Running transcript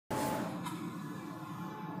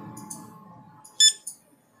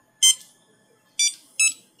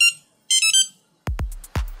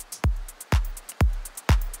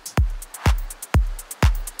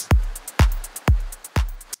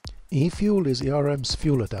eFuel is ERM's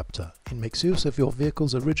fuel adapter. It makes use of your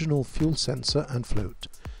vehicle's original fuel sensor and float.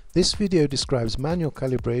 This video describes manual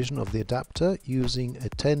calibration of the adapter using a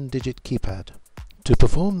 10-digit keypad. To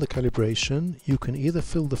perform the calibration, you can either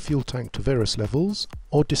fill the fuel tank to various levels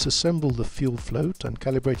or disassemble the fuel float and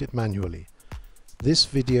calibrate it manually. This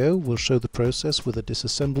video will show the process with a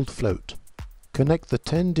disassembled float. Connect the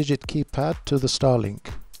 10-digit keypad to the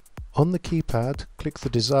Starlink. On the keypad, click the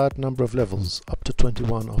desired number of levels, up to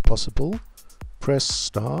 21 are possible, press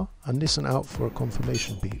star and listen out for a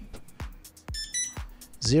confirmation beep.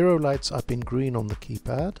 0 lights up in green on the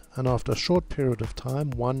keypad, and after a short period of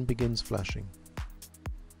time 1 begins flashing.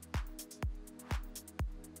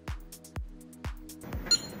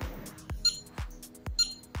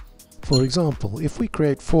 For example, if we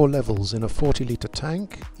create 4 levels in a 40-litre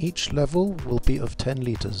tank, each level will be of 10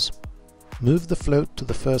 litres. Move the float to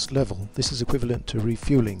the first level. This is equivalent to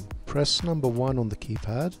refueling. Press number 1 on the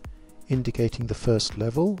keypad, indicating the first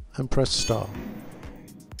level, and press star.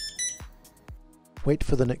 Wait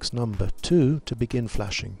for the next number, 2, to begin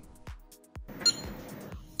flashing.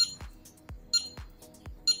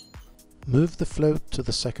 Move the float to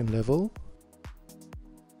the second level.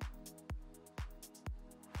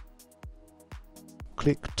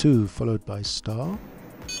 Click 2 followed by star.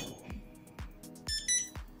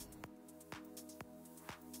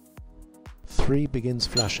 Three begins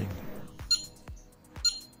flashing.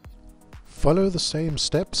 Follow the same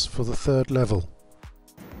steps for the third level.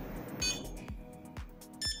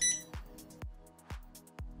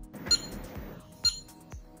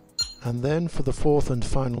 And then for the fourth and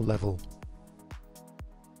final level.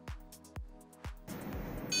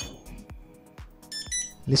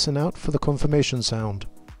 Listen out for the confirmation sound.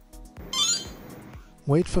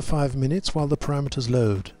 Wait for 5 minutes while the parameters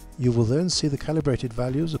load. You will then see the calibrated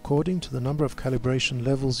values according to the number of calibration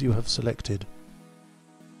levels you have selected.